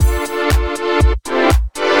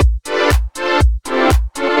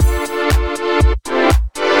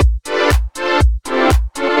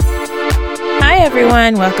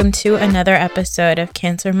everyone. Welcome to another episode of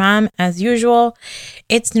Cancer Mom. As usual,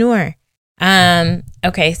 it's Noor.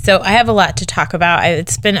 Okay, so I have a lot to talk about.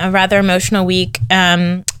 It's been a rather emotional week,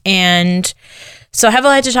 and so I have a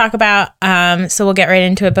lot to talk about, so we'll get right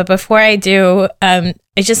into it. But before I do, I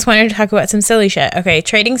just wanted to talk about some silly shit. Okay,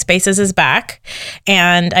 Trading Spaces is back,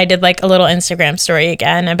 and I did like a little Instagram story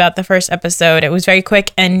again about the first episode. It was very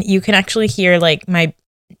quick, and you can actually hear like my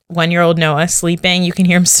 1-year-old Noah sleeping. You can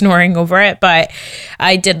hear him snoring over it, but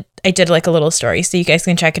I did like a little story, so you guys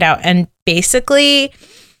can check it out. And basically,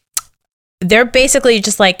 they're basically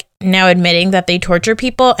just like now admitting that they torture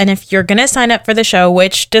people. And if you're going to sign up for the show,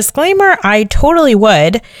 which disclaimer, I totally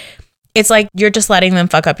would, it's like you're just letting them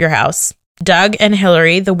fuck up your house. Doug and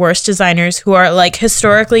Hillary, the worst designers who are like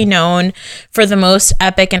historically known for the most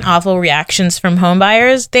epic and awful reactions from home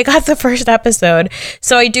buyers, they got the first episode.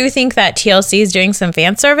 So I do think that TLC is doing some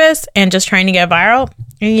fan service and just trying to get viral.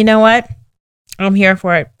 And you know what? I'm here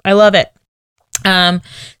for it. I love it.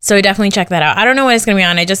 So definitely check that out. I don't know when it's going to be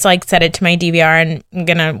on. I just like set it to my DVR and I'm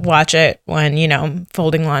going to watch it when, you know,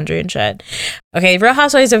 folding laundry and shit. Okay. Real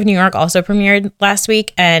Housewives of New York also premiered last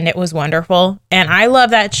week and it was wonderful. And I love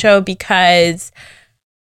that show because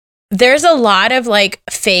there's a lot of like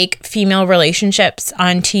fake female relationships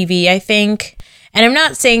on TV, I think. And I'm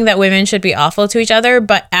not saying that women should be awful to each other,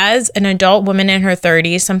 but as an adult woman in her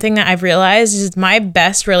 30s, something that I've realized is my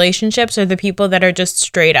best relationships are the people that are just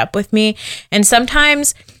straight up with me. And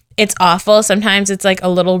sometimes it's awful. Sometimes it's like a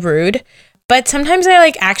little rude, but sometimes I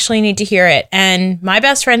like actually need to hear it. And my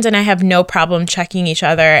best friends and I have no problem checking each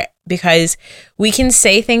other because we can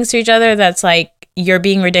say things to each other that's like, you're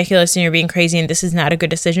being ridiculous and you're being crazy and this is not a good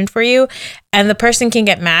decision for you. And the person can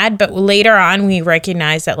get mad, but later on we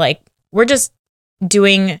recognize that like we're just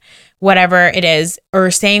doing whatever it is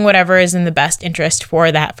or saying whatever is in the best interest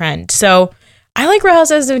for that friend. So I like Real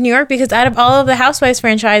Housewives of New York because out of all of the Housewives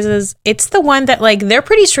franchises, it's the one that like they're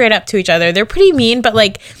pretty straight up to each other. They're pretty mean, but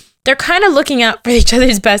like they're kind of looking out for each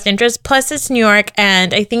other's best interest. Plus it's New York,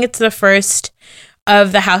 and I think it's the first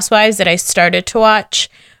of the Housewives that I started to watch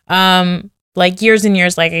like years and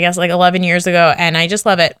years, like I guess like 11 years ago, and I just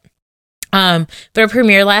love it. But it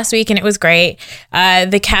premiered last week and it was great.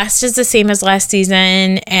 The cast is the same as last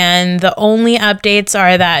season, and the only updates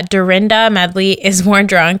are that Dorinda Medley is more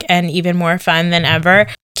drunk and even more fun than ever.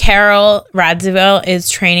 Carol Radziwill is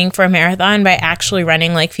training for a marathon by actually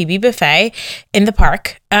running like Phoebe Buffay in the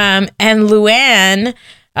park. And Luann,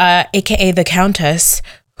 aka the Countess,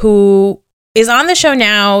 who is on the show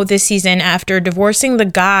now this season after divorcing the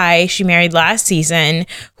guy she married last season,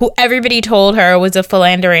 who everybody told her was a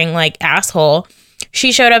philandering like asshole.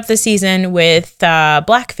 She showed up this season with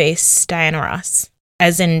blackface Diana Ross,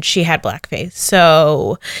 as in she had blackface.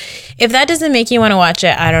 So if that doesn't make you want to watch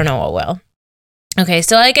it, I don't know what will. Okay,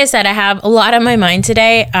 so like I said, I have a lot on my mind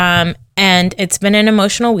today, and it's been an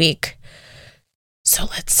emotional week. So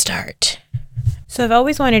let's start. So I've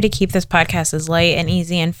always wanted to keep this podcast as light and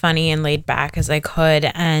easy and funny and laid back as I could.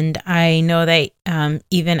 And I know that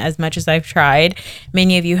even as much as I've tried,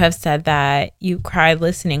 many of you have said that you cried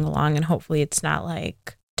listening along, and hopefully it's not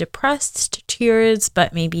like depressed tears,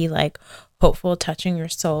 but maybe like hopeful, touching your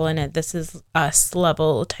soul. And this is us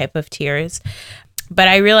level type of tears. But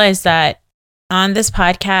I realized that on this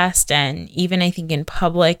podcast, and even I think in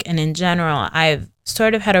public and in general, I've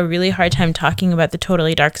sort of had a really hard time talking about the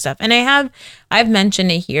totally dark stuff. And I've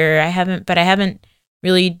mentioned it here. I haven't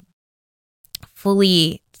really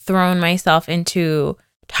fully thrown myself into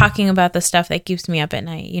talking about the stuff that keeps me up at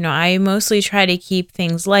night. You know, I mostly try to keep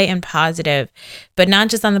things light and positive, but not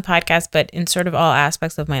just on the podcast, but in sort of all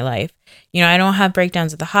aspects of my life. You know, I don't have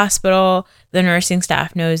breakdowns at the hospital. The nursing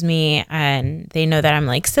staff knows me and they know that I'm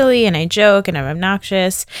like silly and I joke and I'm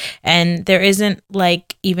obnoxious. And there isn't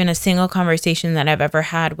like even a single conversation that I've ever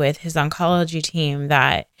had with his oncology team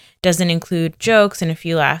that doesn't include jokes and a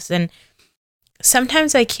few laughs. And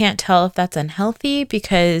sometimes I can't tell if that's unhealthy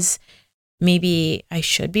because maybe I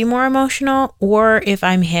should be more emotional, or if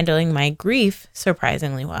I'm handling my grief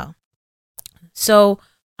surprisingly well. So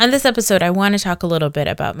on this episode, I want to talk a little bit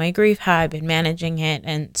about my grief, how I've been managing it,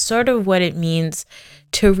 and sort of what it means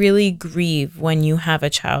to really grieve when you have a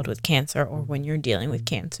child with cancer or when you're dealing with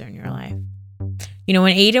cancer in your life. You know,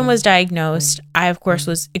 when Aiden was diagnosed, I, of course,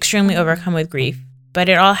 was extremely overcome with grief. But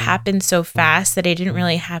it all happened so fast that I didn't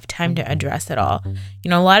really have time to address it all. You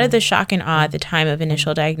know, a lot of the shock and awe at the time of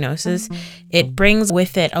initial diagnosis, it brings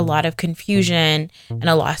with it a lot of confusion and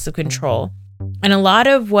a loss of control. And a lot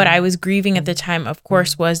of what I was grieving at the time, of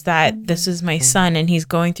course, was that this is my son and he's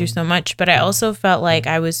going through so much. But I also felt like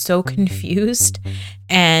I was so confused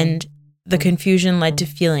and the confusion led to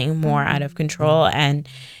feeling more out of control, and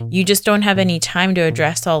you just don't have any time to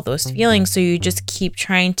address all those feelings. So you just keep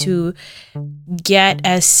trying to get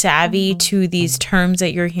as savvy to these terms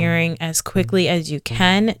that you're hearing as quickly as you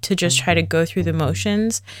can to just try to go through the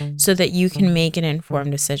motions so that you can make an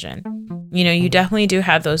informed decision. You know, you definitely do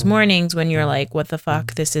have those mornings when you're like, what the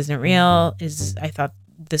fuck? This isn't real. I thought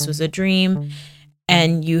this was a dream.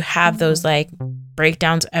 And you have those like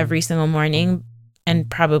breakdowns every single morning and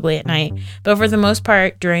probably at night. But for the most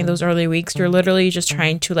part, during those early weeks, you're literally just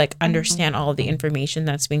trying to like understand all of the information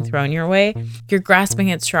that's being thrown your way. You're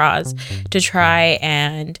grasping at straws to try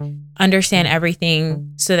and understand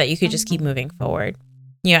everything so that you could just keep moving forward.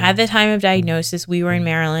 You know, at the time of diagnosis, we were in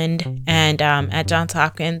Maryland and at Johns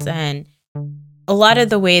Hopkins, and a lot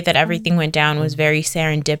of the way that everything went down was very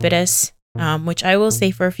serendipitous. Which I will say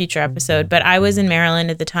for a future episode, but I was in Maryland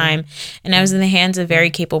at the time, and I was in the hands of very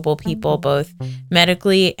capable people, both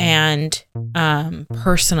medically and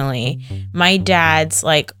personally. My dad's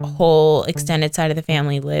like whole extended side of the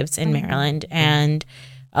family lives in Maryland, and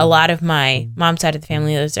a lot of my mom's side of the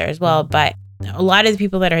family lives there as well, but a lot of the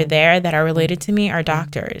people that are there that are related to me are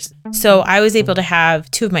doctors. So I was able to have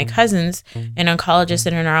two of my cousins, an oncologist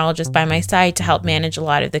and a neurologist, by my side to help manage a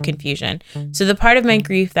lot of the confusion. So the part of my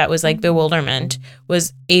grief that was like bewilderment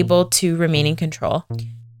was able to remain in control.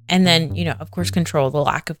 And then, you know, of course, control, the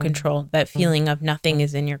lack of control, that feeling of nothing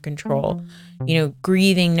is in your control, you know,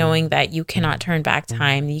 grieving, knowing that you cannot turn back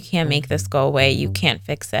time, you can't make this go away, you can't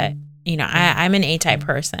fix it. You know, I'm an A-type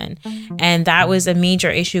person, and that was a major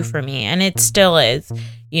issue for me, and it still is.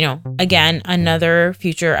 You know, again, another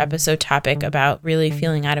future episode topic about really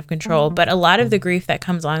feeling out of control, but a lot of the grief that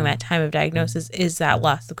comes along that time of diagnosis is that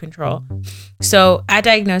loss of control. So at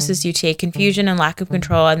diagnosis, you take confusion and lack of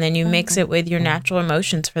control, and then you mix it with your natural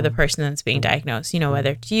emotions for the person that's being diagnosed. You know,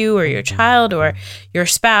 whether it's you or your child or your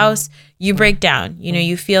spouse, you break down. You know,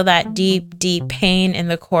 you feel that deep, deep pain in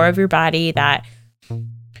the core of your body, that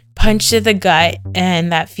punch to the gut,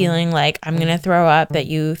 and that feeling like I'm going to throw up that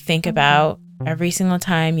you think about every single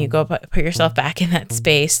time you go put yourself back in that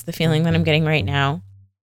space, the feeling that I'm getting right now.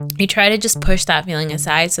 You try to just push that feeling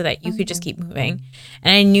aside so that you could just keep moving.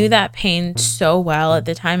 And I knew that pain so well at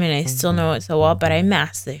the time, and I still know it so well, but I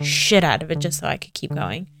masked the shit out of it just so I could keep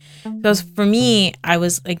going. So for me, I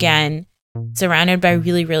was, again, surrounded by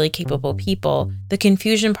really, really capable people. The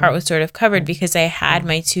confusion part was sort of covered because I had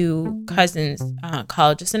my two cousins,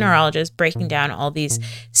 oncologists and neurologists, breaking down all these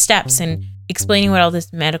steps and explaining what all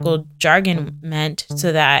this medical jargon meant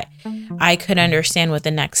so that I could understand what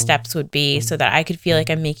the next steps would be, so that I could feel like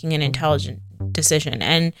I'm making an intelligent decision.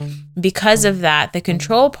 And because of that, the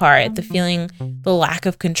control part, the lack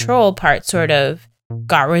of control part sort of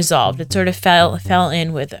got resolved. It sort of fell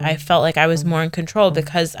in with, I felt like I was more in control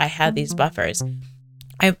because I had these buffers.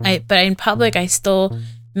 But in public, I still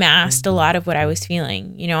masked a lot of what I was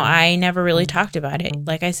feeling. You know, I never really talked about it.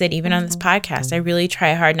 Like I said, even on this podcast, I really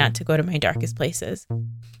try hard not to go to my darkest places.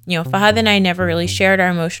 You know, Fahad and I never really shared our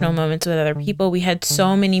emotional moments with other people. We had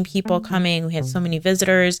so many people coming. We had so many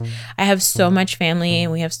visitors. I have so much family,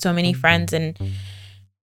 and we have so many friends and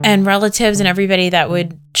relatives and everybody that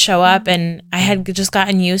would show up, and I had just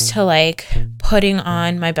gotten used to like putting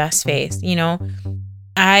on my best face. You know,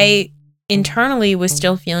 I internally was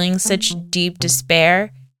still feeling such deep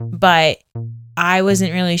despair, but I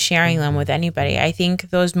wasn't really sharing them with anybody. I think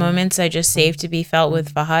those moments I just saved to be felt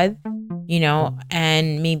with Fahad, you know,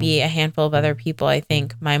 and maybe a handful of other people. I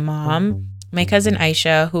think my mom, my cousin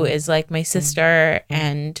Aisha, who is like my sister,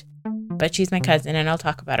 but she's my cousin, and I'll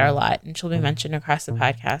talk about her a lot, and she'll be mentioned across the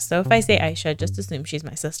podcast. So if I say Aisha, just assume she's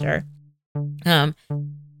my sister.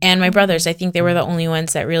 And my brothers, I think they were the only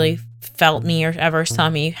ones that really felt me or ever saw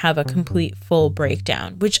me have a complete full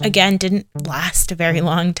breakdown, which again didn't last a very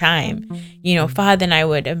long time. You know, Fahad and I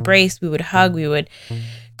would embrace, we would hug, we would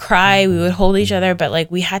cry, we would hold each other, but like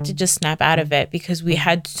we had to just snap out of it because we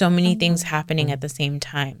had so many things happening at the same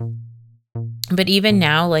time. But even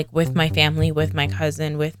now, like with my family, with my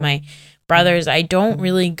cousin, with my brothers, I don't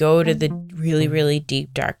really go to the really, really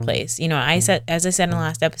deep, dark place. You know, as I said in the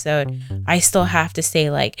last episode, I still have to say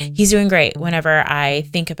like, he's doing great whenever I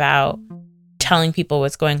think about telling people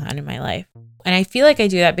what's going on in my life. And I feel like I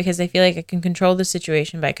do that because I feel like I can control the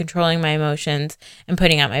situation by controlling my emotions and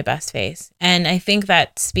putting out my best face. And I think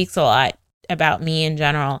that speaks a lot about me in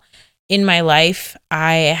general. In my life,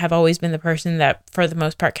 I have always been the person that, for the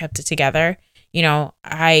most part, kept it together. You know,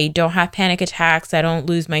 I don't have panic attacks. I don't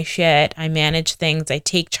lose my shit. I manage things. I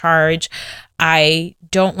take charge. I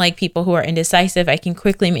don't like people who are indecisive. I can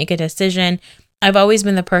quickly make a decision. I've always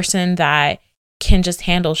been the person that can just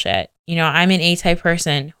handle shit. You know, I'm an A-type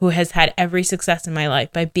person who has had every success in my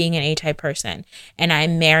life by being an A-type person, and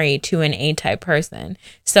I'm married to an A-type person.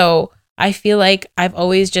 So I feel like I've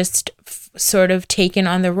always just sort of taken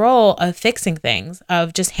on the role of fixing things,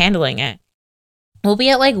 of just handling it. We'll be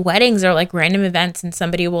at like weddings or like random events, and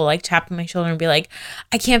somebody will like tap on my shoulder and be like,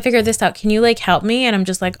 I can't figure this out. Can you like help me? And I'm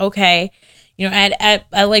just like, okay. You know, at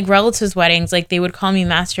like relatives' weddings, like they would call me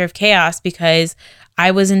Master of Chaos because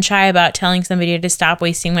I wasn't shy about telling somebody to stop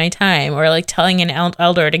wasting my time, or like telling an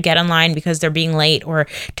elder to get in line because they're being late, or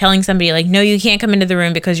telling somebody like, no, you can't come into the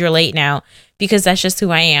room because you're late now, because that's just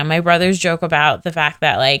who I am. My brothers joke about the fact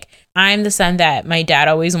that like I'm the son that my dad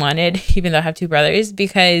always wanted, even though I have two brothers,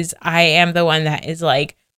 because I am the one that is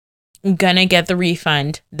like gonna get the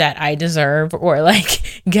refund that I deserve, or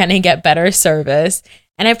like gonna get better service.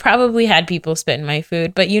 And I've probably had people spit in my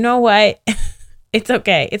food, but you know what? It's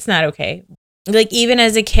okay. It's not okay. Like, even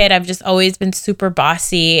as a kid, I've just always been super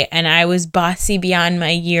bossy, and I was bossy beyond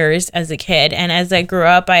my years as a kid. And as I grew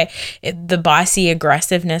up, the bossy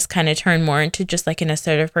aggressiveness kind of turned more into just like an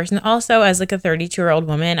assertive person. Also, as like a 32-year-old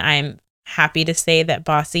woman, I'm happy to say that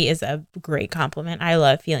bossy is a great compliment. I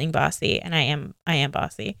love feeling bossy, and I am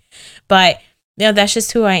bossy. But you know, that's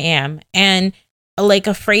just who I am. And like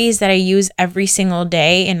a phrase that I use every single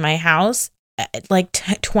day in my house, like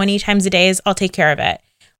 20 times a day, is I'll take care of it.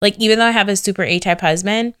 Like, even though I have a super A-type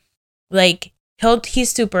husband, like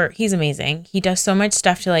he's amazing. He does so much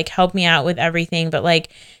stuff to like help me out with everything. But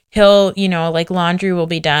like he'll, you know, like laundry will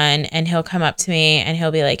be done and he'll come up to me and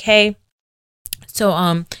he'll be like, hey,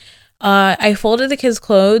 so I folded the kids'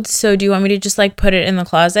 clothes. So do you want me to just like put it in the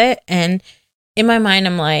closet? And in my mind,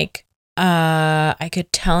 I'm like, I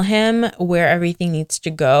could tell him where everything needs to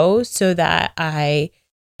go so that I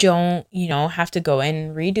don't, you know, have to go in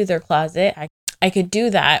and redo their closet. I could do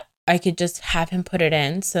that. I could just have him put it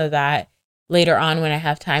in so that later on when I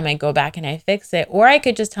have time, I go back and I fix it. Or I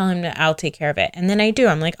could just tell him that I'll take care of it. And then I do.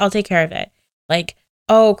 I'm like, I'll take care of it. Like,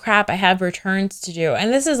 oh crap, I have returns to do.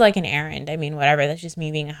 And this is like an errand. I mean, whatever. That's just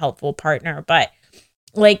me being a helpful partner. But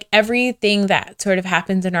like everything that sort of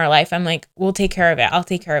happens in our life, I'm like, we'll take care of it. I'll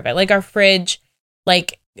take care of it. Like our fridge,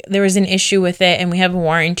 like there was an issue with it and we have a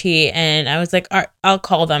warranty, and I was like, I'll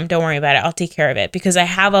call them. Don't worry about it. I'll take care of it, because I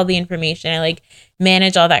have all the information. I like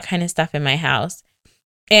manage all that kind of stuff in my house.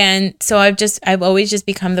 And so I've always just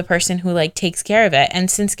become the person who like takes care of it. And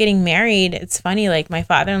since getting married, it's funny, like my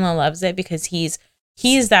father-in-law loves it because he's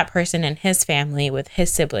that person in his family with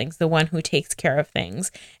his siblings, the one who takes care of things.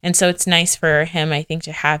 And so it's nice for him, I think,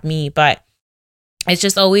 to have me. But it's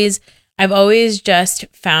just I've always just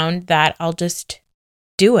found that I'll just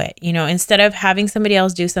do it, you know, instead of having somebody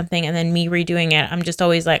else do something and then me redoing it. I'm just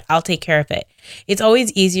always like, I'll take care of it. It's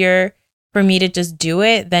always easier for me to just do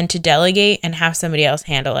it than to delegate and have somebody else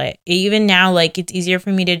handle it. Even now, like it's easier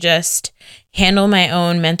for me to just handle my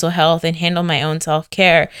own mental health and handle my own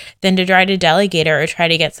self-care than to try to delegate it or try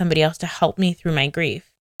to get somebody else to help me through my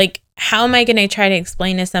grief. Like, how am I going to try to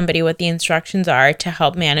explain to somebody what the instructions are to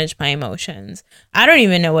help manage my emotions? I don't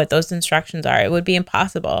even know what those instructions are. It would be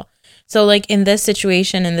impossible. So like in this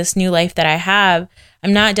situation, in this new life that I have,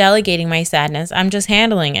 I'm not delegating my sadness. I'm just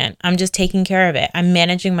handling it. I'm just taking care of it. I'm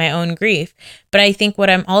managing my own grief. But I think what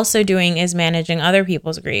I'm also doing is managing other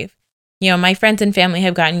people's grief. You know, my friends and family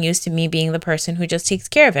have gotten used to me being the person who just takes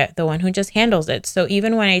care of it, the one who just handles it. So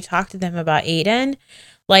even when I talk to them about Aiden,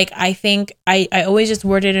 like I think I always just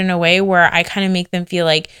word it in a way where I kind of make them feel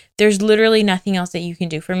like there's literally nothing else that you can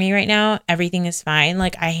do for me right now. Everything is fine.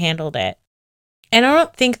 Like I handled it. And I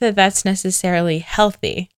don't think that that's necessarily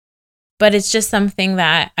healthy, but it's just something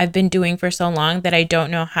that I've been doing for so long that I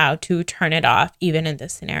don't know how to turn it off, even in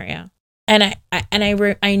this scenario. And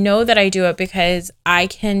I know that I do it because I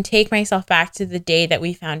can take myself back to the day that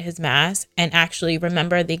we found his mass and actually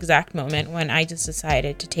remember the exact moment when I just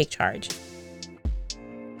decided to take charge.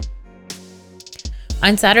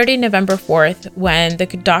 On Saturday, November 4th, when the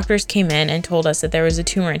doctors came in and told us that there was a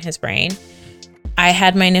tumor in his brain, I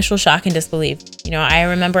had my initial shock and disbelief. You know, I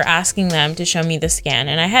remember asking them to show me the scan,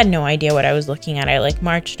 and I had no idea what I was looking at. I like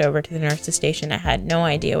marched over to the nurse's station. I had no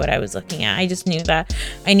idea what I was looking at. I just knew that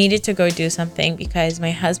I needed to go do something because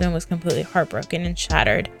my husband was completely heartbroken and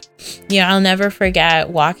shattered. You know, I'll never forget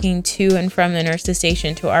walking to and from the nurse's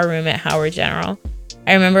station to our room at Howard General.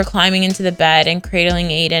 I remember climbing into the bed and cradling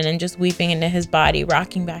Aiden and just weeping into his body,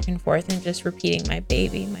 rocking back and forth and just repeating, my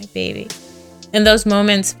baby, my baby. In those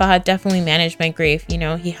moments, Fahad definitely managed my grief. You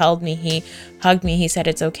know, he held me, he hugged me, he said,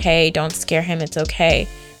 it's okay, don't scare him, it's okay.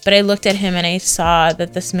 But I looked at him and I saw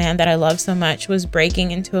that this man that I love so much was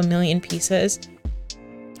breaking into a million pieces.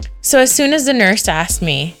 So as soon as the nurse asked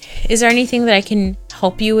me, is there anything that I can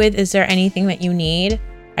help you with? Is there anything that you need?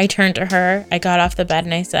 I turned to her, I got off the bed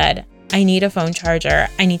and I said, I need a phone charger.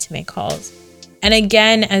 I need to make calls. And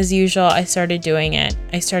again, as usual, I started doing it.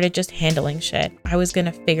 I started just handling shit. I was going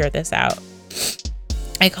to figure this out.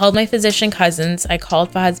 I called my physician cousins. I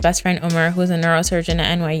called Fahad's best friend, Umar, who's a neurosurgeon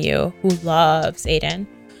at NYU, who loves Aiden.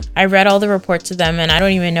 I read all the reports to them, and I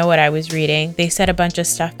don't even know what I was reading. They said a bunch of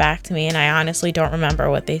stuff back to me, and I honestly don't remember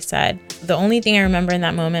what they said. The only thing I remember in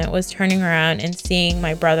that moment was turning around and seeing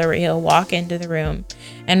my brother Raheel walk into the room,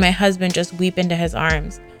 and my husband just weep into his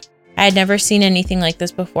arms. I had never seen anything like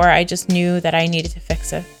this before. I just knew that I needed to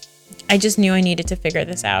fix it. I just knew I needed to figure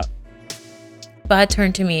this out. Fahad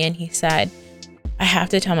turned to me and he said, I have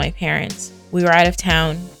to tell my parents. We were out of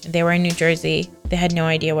town. They were in New Jersey. They had no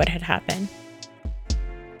idea what had happened.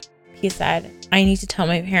 He said, I need to tell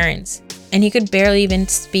my parents. And he could barely even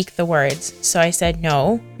speak the words. So I said,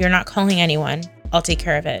 no, you're not calling anyone. I'll take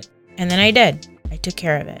care of it. And then I did. I took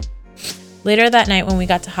care of it. Later that night when we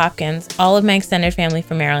got to Hopkins, all of my extended family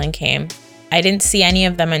from Maryland came. I didn't see any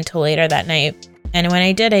of them until later that night. And when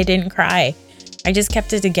I did, I didn't cry. I just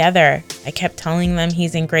kept it together. I kept telling them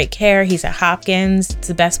he's in great care. He's at Hopkins. It's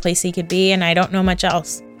the best place he could be. And I don't know much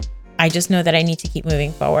else. I just know that I need to keep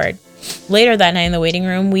moving forward. Later that night in the waiting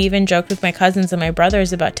room, we even joked with my cousins and my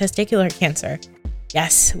brothers about testicular cancer.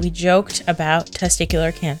 Yes, we joked about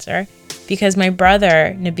testicular cancer because my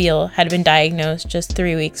brother, Nabil, had been diagnosed just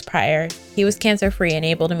 3 weeks prior. He was cancer-free and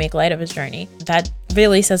able to make light of his journey. That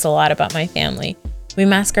really says a lot about my family. We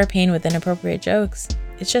mask our pain with inappropriate jokes.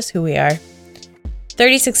 It's just who we are.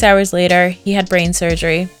 36 hours later, he had brain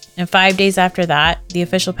surgery, and 5 days after that, the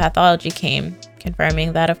official pathology came,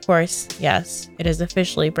 confirming that, of course, yes, it is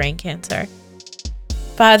officially brain cancer.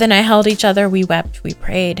 Fahad and I held each other, we wept, we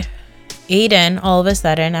prayed. Aiden, all of a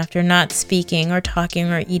sudden, after not speaking or talking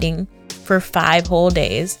or eating for 5 whole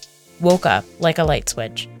days, woke up like a light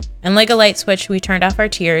switch. And like a light switch, we turned off our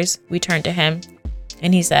tears, we turned to him,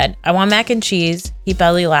 and he said, I want mac and cheese. He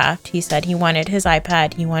belly laughed. He said he wanted his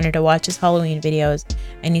iPad, he wanted to watch his Halloween videos,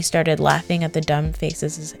 and he started laughing at the dumb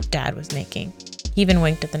faces his dad was making. He even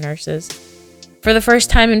winked at the nurses. For the first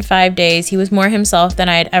time in 5 days, he was more himself than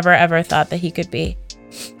I had ever thought that he could be.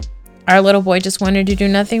 Our little boy just wanted to do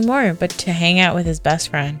nothing more but to hang out with his best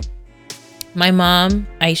friend. My mom,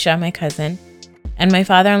 Aisha, my cousin, and my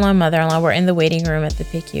father-in-law and mother-in-law were in the waiting room at the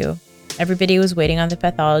PICU. Everybody was waiting on the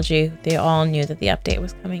pathology. They all knew that the update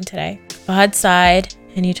was coming today. Fahad sighed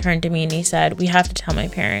and he turned to me and he said, we have to tell my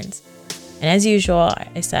parents. And as usual,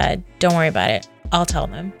 I said, don't worry about it. I'll tell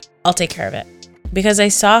them. I'll take care of it. Because I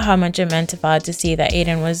saw how much it meant to Fahad to see that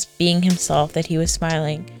Aiden was being himself, that he was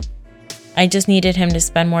smiling. I just needed him to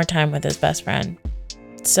spend more time with his best friend.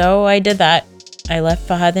 So I did that. I left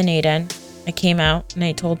Fahad and Aiden. I came out and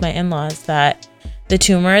I told my in-laws that the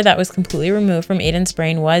tumor that was completely removed from Aiden's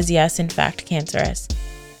brain was, yes, in fact, cancerous.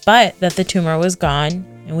 But that the tumor was gone,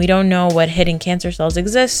 and we don't know what hidden cancer cells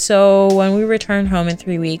exist, so when we return home in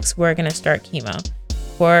 3 weeks, we're going to start chemo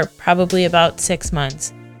for probably about 6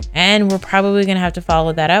 months. And we're probably going to have to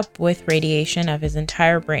follow that up with radiation of his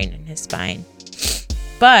entire brain and his spine.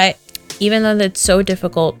 But even though that's so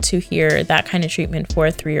difficult to hear that kind of treatment for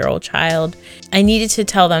a 3-year-old child, I needed to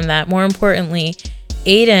tell them that, more importantly,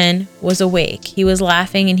 Aiden was awake. He was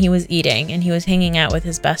laughing and he was eating and he was hanging out with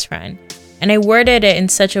his best friend. And I worded it in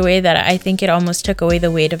such a way that I think it almost took away the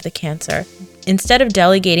weight of the cancer. Instead of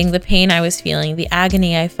delegating the pain I was feeling, the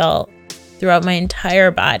agony I felt throughout my entire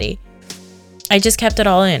body, I just kept it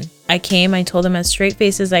all in. I told them as straight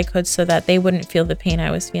face as I could so that they wouldn't feel the pain I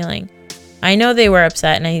was feeling. I know they were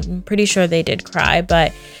upset and I'm pretty sure they did cry,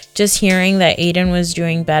 but just hearing that Aiden was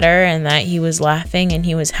doing better and that he was laughing and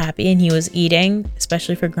he was happy and he was eating,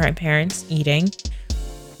 especially for grandparents, eating,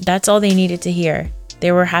 that's all they needed to hear.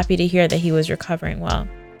 They were happy to hear that he was recovering well.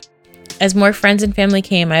 As more friends and family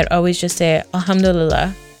came, I'd always just say,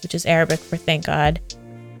 Alhamdulillah, which is Arabic for thank God.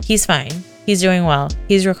 He's fine. He's doing well.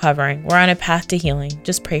 He's recovering. We're on a path to healing.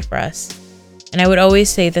 Just pray for us. And I would always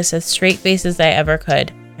say this as straight face as I ever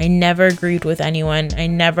could. I never agreed with anyone. I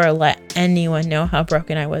never let anyone know how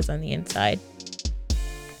broken I was on the inside.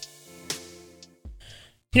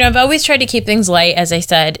 I've always tried to keep things light, as I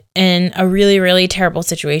said, in a really, really terrible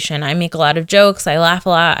situation. I make a lot of jokes. I laugh a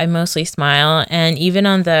lot. I mostly smile. And even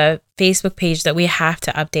on the Facebook page that we have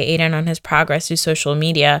to update Aiden on his progress through social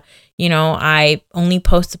media, I only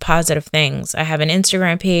post the positive things. I have an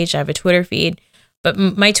Instagram page. I have a Twitter feed. But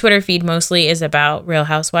my Twitter feed mostly is about Real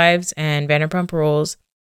Housewives and Vanderpump Rules,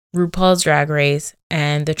 RuPaul's Drag Race,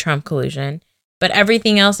 and the Trump collusion. But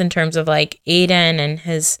everything else in terms of Aiden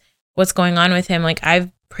and what's going on with him,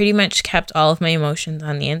 I've pretty much kept all of my emotions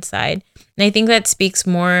on the inside. And I think that speaks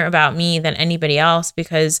more about me than anybody else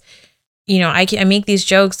because, I make these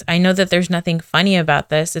jokes. I know that there's nothing funny about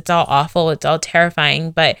this. It's all awful. It's all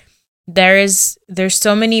terrifying. But there's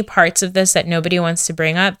so many parts of this that nobody wants to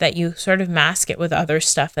bring up that you sort of mask it with other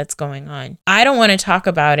stuff that's going on. I don't want to talk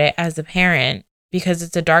about it as a parent because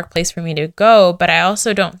it's a dark place for me to go. But I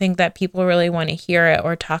also don't think that people really want to hear it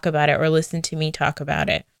or talk about it or listen to me talk about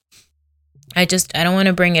it. I don't want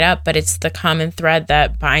to bring it up, but it's the common thread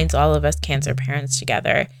that binds all of us cancer parents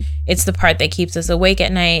together. It's the part that keeps us awake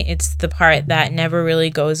at night. It's the part that never really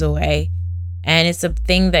goes away. And it's the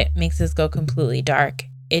thing that makes us go completely dark.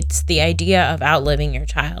 It's the idea of outliving your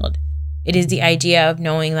child. It is the idea of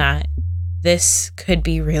knowing that this could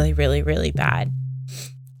be really, really, really bad.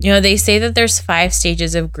 They say that there's 5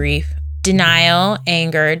 stages of grief: denial,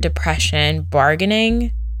 anger, depression,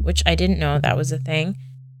 bargaining, which I didn't know that was a thing,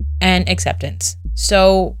 and acceptance.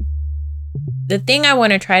 So the thing I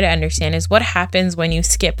want to try to understand is what happens when you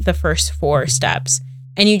skip the first 4 steps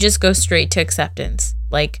and you just go straight to acceptance.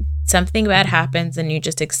 Like something bad happens and you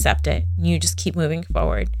just accept it and you just keep moving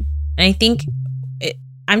forward. And I think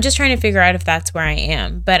I'm just trying to figure out if that's where I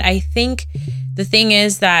am. But I think the thing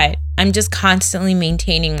is that I'm just constantly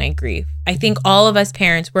maintaining my grief. I think all of us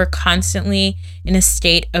parents, we're constantly in a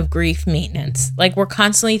state of grief maintenance. Like we're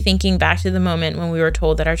constantly thinking back to the moment when we were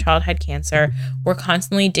told that our child had cancer. We're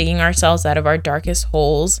constantly digging ourselves out of our darkest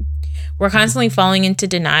holes. We're constantly falling into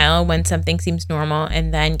denial when something seems normal,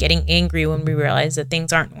 and then getting angry when we realize that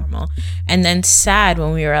things aren't normal, and then sad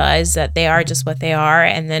when we realize that they are just what they are,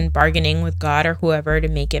 and then bargaining with God or whoever to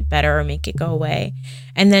make it better or make it go away.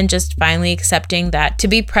 And then just finally accepting that to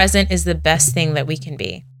be present is the best thing that we can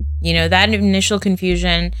be. That initial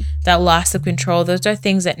confusion, that loss of control, those are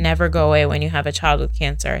things that never go away when you have a child with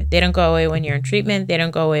cancer. They don't go away when you're in treatment. They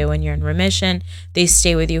don't go away when you're in remission. They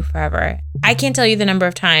stay with you forever. I can't tell you the number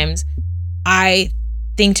of times I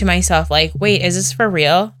think to myself, like, wait, is this for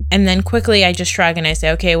real? And then quickly I just shrug and I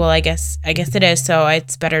say, okay, well, I guess it is. So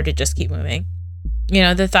it's better to just keep moving.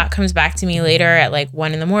 The thought comes back to me later at like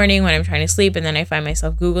 1 a.m. when I'm trying to sleep. And then I find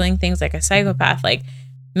myself Googling things like a psychopath, like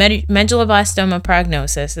medulloblastoma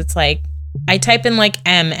prognosis. It's like I type in like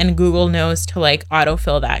M and Google knows to like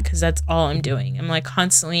autofill that because that's all I'm doing. I'm like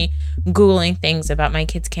constantly Googling things about my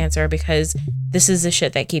kid's cancer because this is the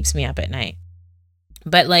shit that keeps me up at night.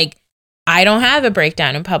 But like, I don't have a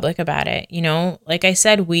breakdown in public about it. Like I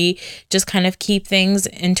said, we just kind of keep things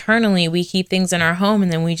internally. We keep things in our home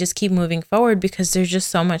and then we just keep moving forward because there's just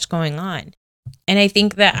so much going on. And I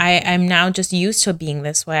think that I'm now just used to being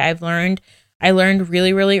this way. I learned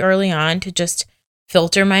really, really early on to just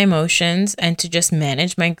filter my emotions and to just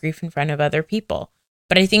manage my grief in front of other people.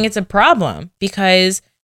 But I think it's a problem because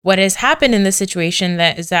what has happened in this situation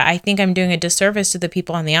is that I think I'm doing a disservice to the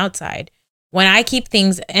people on the outside. When I keep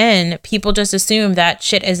things in, people just assume that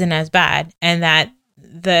shit isn't as bad and that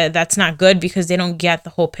that's not good because they don't get the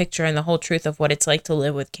whole picture and the whole truth of what it's like to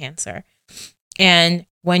live with cancer. And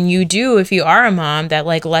when you do, if you are a mom that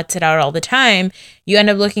like lets it out all the time, you end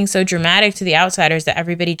up looking so dramatic to the outsiders that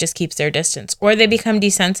everybody just keeps their distance or they become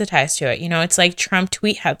desensitized to it. It's like Trump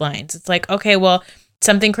tweet headlines. It's like, okay, well,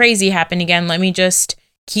 something crazy happened again. Let me just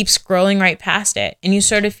keep scrolling right past it. And you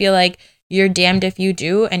sort of feel like you're damned if you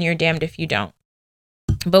do and you're damned if you don't.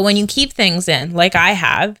 But when you keep things in, like I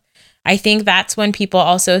have, I think that's when people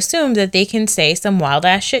also assume that they can say some wild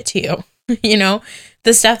ass shit to you.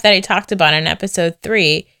 The stuff that I talked about in episode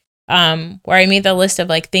 3, where I made the list of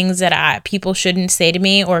like things that people shouldn't say to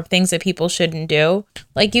me or things that people shouldn't do.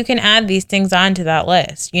 Like you can add these things onto that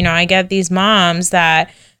list. I get these moms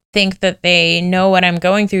that think that they know what I'm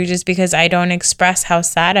going through just because I don't express how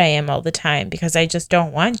sad I am all the time because I just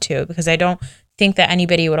don't want to, because I don't think that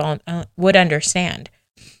anybody would understand.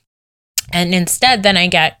 And instead, then I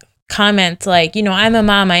get comments like, I'm a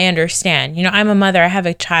mom, I understand. I'm a mother, I have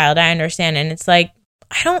a child, I understand. And it's like,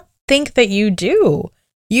 I don't think that you do.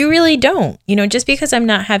 You really don't. Just because I'm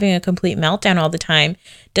not having a complete meltdown all the time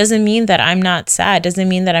doesn't mean that I'm not sad, doesn't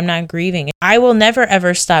mean that I'm not grieving. I will never,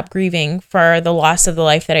 ever stop grieving for the loss of the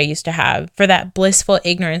life that I used to have, for that blissful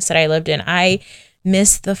ignorance that I lived in. I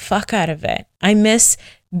miss the fuck out of it. I miss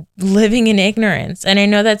living in ignorance. And I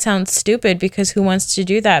know that sounds stupid because who wants to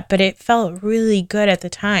do that? But it felt really good at the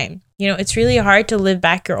time. It's really hard to live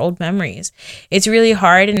back your old memories. It's really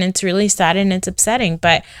hard and it's really sad and it's upsetting.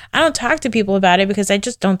 But I don't talk to people about it because I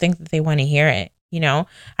just don't think that they want to hear it.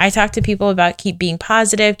 I talk to people about keep being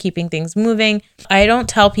positive, keeping things moving. I don't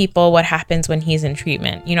tell people what happens when he's in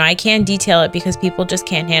treatment. I can't detail it because people just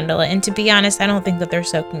can't handle it. And to be honest, I don't think that they're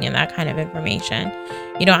soaking in that kind of information.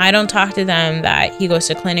 I don't talk to them that he goes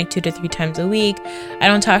to clinic 2 to 3 times a week. I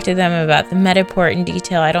don't talk to them about the Mediport in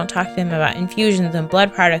detail. I don't talk to them about infusions and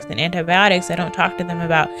blood products and antibiotics. I don't talk to them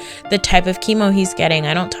about the type of chemo he's getting.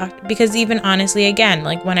 I don't talk, because even honestly, again,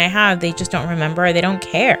 like when I have, they just don't remember or they don't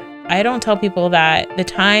care. I don't tell people that the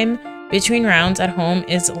time between rounds at home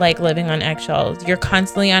is like living on eggshells. You're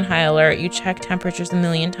constantly on high alert. You check temperatures a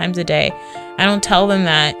million times a day. I don't tell them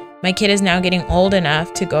that my kid is now getting old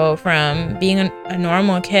enough to go from being a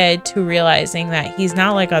normal kid to realizing that he's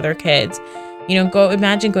not like other kids.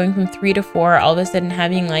 Imagine going from 3 to 4, all of a sudden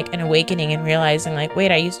having like an awakening and realizing like,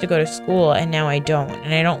 wait, I used to go to school and now I don't,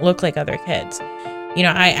 and I don't look like other kids.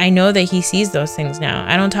 I know that he sees those things now.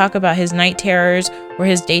 I don't talk about his night terrors or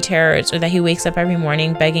his day terrors, or that he wakes up every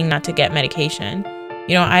morning begging not to get medication.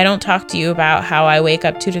 I don't talk to you about how I wake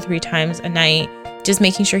up 2 to 3 times a night just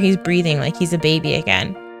making sure he's breathing like he's a baby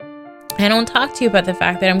again. I don't talk to you about the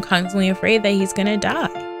fact that I'm constantly afraid that he's going to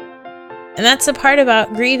die. And that's the part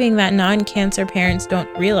about grieving that non-cancer parents don't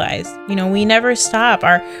realize. We never stop.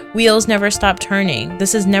 Our wheels never stop turning.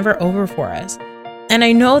 This is never over for us. And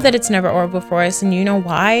I know that it's never over for us. And you know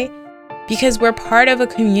why? Because we're part of a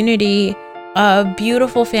community of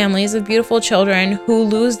beautiful families, of beautiful children who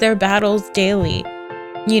lose their battles daily.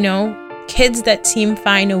 Kids that seemed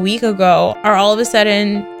fine a week ago are all of a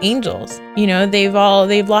sudden angels. They've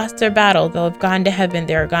lost their battle. They'll have gone to heaven.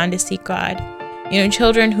 They're gone to seek God.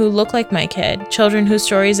 Children who look like my kid, children whose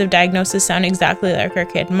stories of diagnosis sound exactly like our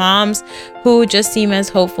kid, moms who just seem as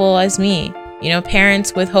hopeful as me,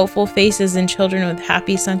 parents with hopeful faces and children with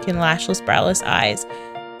happy, sunken, lashless, browless eyes.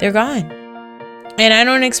 They're gone. And I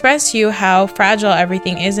don't express to you how fragile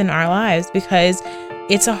everything is in our lives, because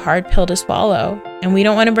it's a hard pill to swallow, and we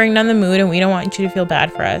don't want to bring down the mood, and we don't want you to feel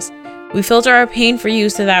bad for us. We filter our pain for you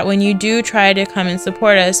so that when you do try to come and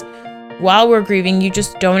support us while we're grieving, you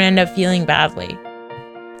just don't end up feeling badly.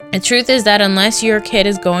 The truth is that unless your kid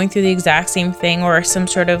is going through the exact same thing or some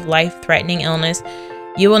sort of life-threatening illness,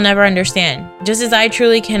 you will never understand. Just as I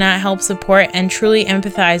truly cannot help support and truly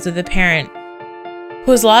empathize with a parent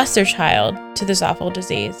who has lost their child to this awful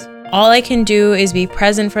disease. All I can do is be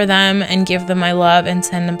present for them and give them my love and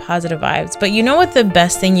send them positive vibes. But you know what the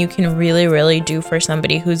best thing you can really, really do for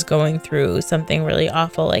somebody who's going through something really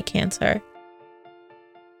awful like cancer?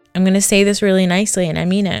 I'm going to say this really nicely, and I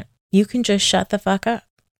mean it. You can just shut the fuck up.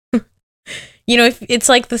 If it's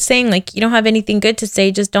like the saying, like, you don't have anything good to say,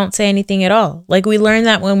 just don't say anything at all. Like, we learned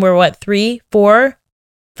that when we're 3, 4,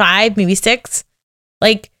 5, maybe 6.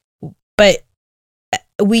 But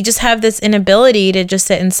we just have this inability to just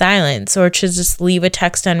sit in silence, or to just leave a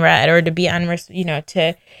text unread, or to be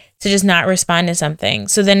to just not respond to something.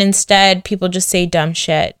 So then instead, people just say dumb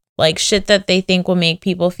shit, like shit that they think will make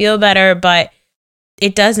people feel better, but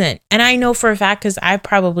it doesn't. And I know for a fact, because I've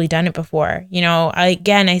probably done it before.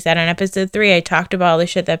 I said on episode 3, I talked about all the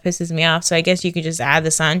shit that pisses me off. So I guess you could just add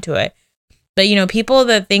this on to it. But, people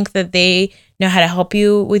that think that they know how to help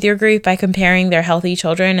you with your grief by comparing their healthy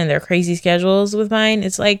children and their crazy schedules with mine,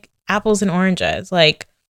 it's like apples and oranges. Like,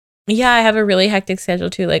 yeah, I have a really hectic schedule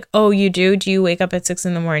too. Like, oh, you do? Do you wake up at 6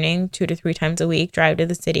 a.m, 2 to 3 times a week, drive to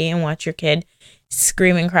the city and watch your kid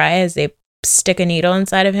scream and cry as they stick a needle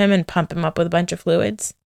inside of him and pump him up with a bunch of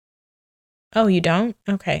fluids? Oh, you don't?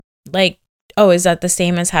 Okay. Like, oh, is that the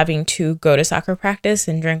same as having to go to soccer practice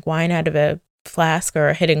and drink wine out of a flask or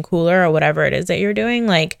a hidden cooler or whatever it is that you're doing?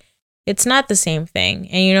 Like, it's not the same thing.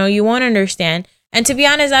 And you won't understand. And to be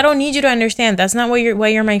honest, I don't need you to understand. That's not why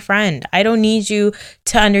you're my friend. I don't need you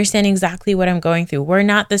to understand exactly what I'm going through. We're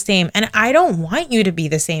not the same. And I don't want you to be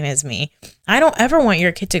the same as me. I don't ever want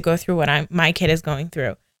your kid to go through what my kid is going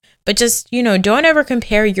through. But just, don't ever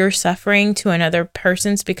compare your suffering to another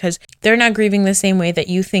person's, because they're not grieving the same way that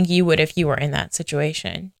you think you would if you were in that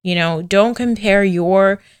situation. Don't compare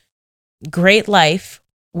your great life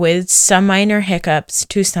with some minor hiccups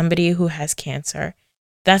to somebody who has cancer.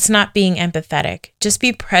 That's not being empathetic. Just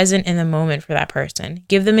be present in the moment for that person.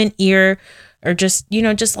 Give them an ear, or just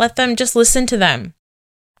let them, just listen to them.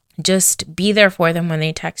 Just be there for them when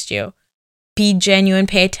they text you. Be genuine,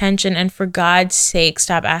 pay attention, and for God's sake,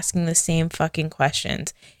 stop asking the same fucking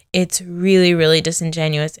questions. It's really, really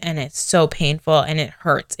disingenuous, and it's so painful, and it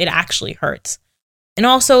hurts. It actually hurts. And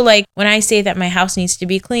also, like, when I say that my house needs to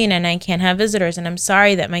be clean and I can't have visitors, and I'm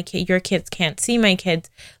sorry that your kids can't see my kids,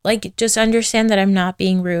 like, just understand that I'm not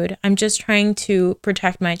being rude. I'm just trying to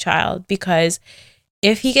protect my child, because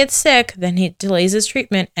if he gets sick, then he delays his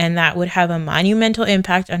treatment, and that would have a monumental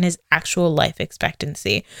impact on his actual life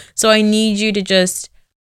expectancy. So I need you to just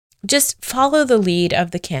follow the lead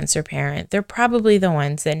of the cancer parent. They're probably the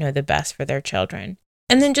ones that know the best for their children.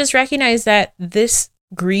 And then just recognize that this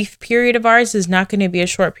grief period of ours is not going to be a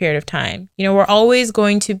short period of time. You know, we're always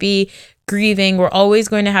going to be grieving. We're always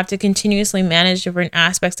going to have to continuously manage different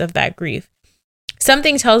aspects of that grief.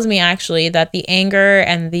 Something tells me actually that the anger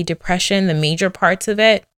and the depression, the major parts of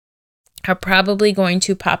it, are probably going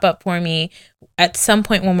to pop up for me at some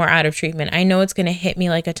point when we're out of treatment. I know it's going to hit me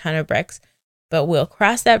like a ton of bricks, but we'll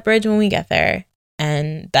cross that bridge when we get there.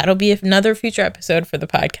 And that'll be another future episode for the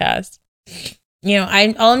podcast. You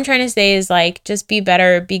know, all I'm trying to say is like, just be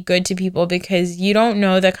better, be good to people, because you don't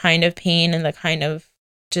know the kind of pain and the kind of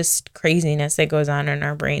just craziness that goes on in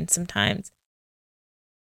our brains sometimes.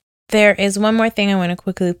 There is one more thing I want to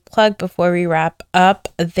quickly plug before we wrap up.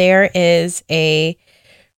 There is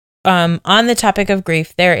on the topic of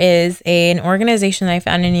grief, there is an organization that I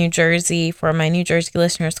found in New Jersey for my New Jersey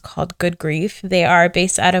listeners called Good Grief. They are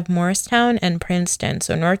based out of Morristown and Princeton,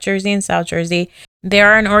 so North Jersey and South Jersey. They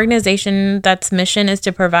are an organization that's mission is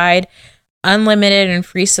to provide unlimited and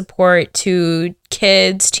free support to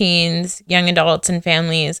kids, teens, young adults, and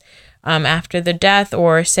families after the death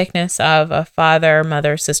or sickness of a father,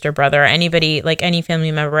 mother, sister, brother, anybody, like any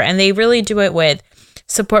family member. And they really do it with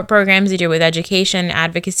support programs. They do it with education,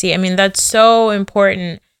 advocacy. I mean, that's so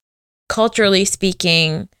important, culturally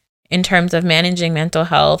speaking, in terms of managing mental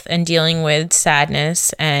health and dealing with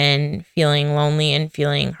sadness and feeling lonely and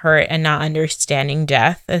feeling hurt and not understanding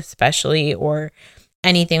death, especially, or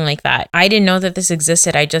anything like that. I didn't know that this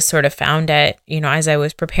existed. I just sort of found it, you know, as I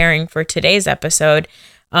was preparing for today's episode.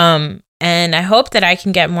 And I hope that I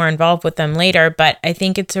can get more involved with them later, but I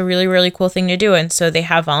think it's a really, really cool thing to do. And so they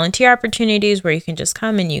have volunteer opportunities where you can just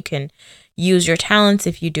come and you can use your talents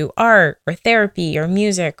if you do art or therapy or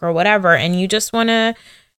music or whatever. And you just want to,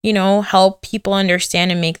 you know, help people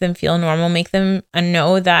understand and make them feel normal, make them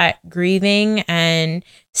know that grieving and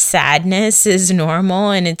sadness is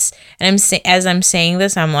normal. And as I'm saying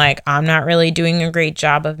this, I'm like, I'm not really doing a great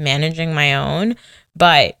job of managing my own,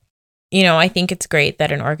 but you know, I think it's great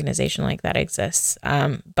that an organization like that exists.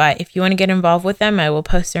 But if you want to get involved with them, I will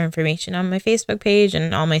post their information on my Facebook page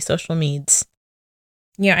and all my social medias.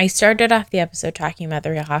 You know, I started off the episode talking about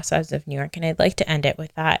the Real Housewives of New York, and I'd like to end it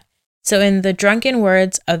with that. So in the drunken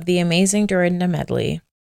words of the amazing Dorinda Medley.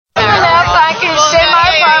 I can stay in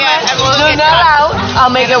my apartment. No, not out.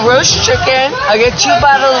 I'll make a roast chicken. I'll get 4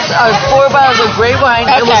 bottles of great wine,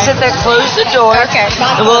 and we'll sit there, close the door,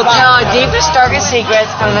 and we'll tell our deepest, darkest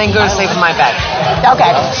secrets, and then go to sleep in my bed.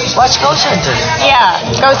 Okay. Watch Ghost Hunters. Yeah,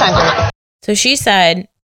 Ghost Hunters. So she said,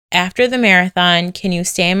 after the marathon, can you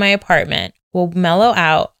stay in my apartment? We'll mellow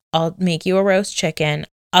out. I'll make you a roast chicken.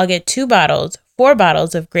 I'll get 4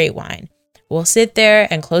 bottles of great wine. We'll sit there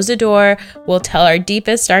and close the door. We'll tell our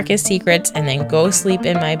deepest, darkest secrets and then go sleep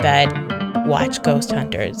in my bed, watch Ghost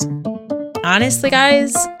Hunters. Honestly,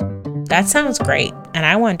 guys, that sounds great. And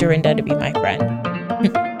I want Dorinda to be my friend.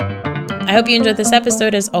 I hope you enjoyed this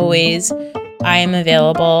episode. As always, I am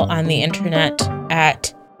available on the internet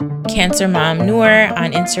at Cancer Mom Noor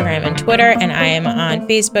on Instagram and Twitter, and I am on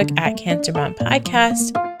Facebook at Cancer Mom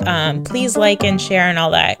Podcast. Please like and share and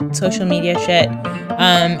all that social media shit.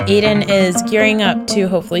 Aiden is gearing up to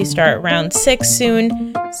hopefully start round 6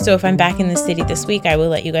 soon. So if I'm back in the city this week, I will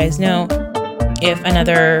let you guys know. If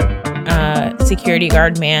another security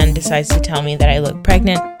guard man decides to tell me that I look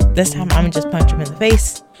pregnant, this time I'm gonna just punch him in the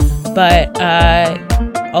face. But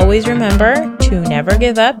always remember to never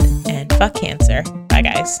give up and fuck cancer. Bye,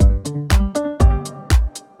 guys.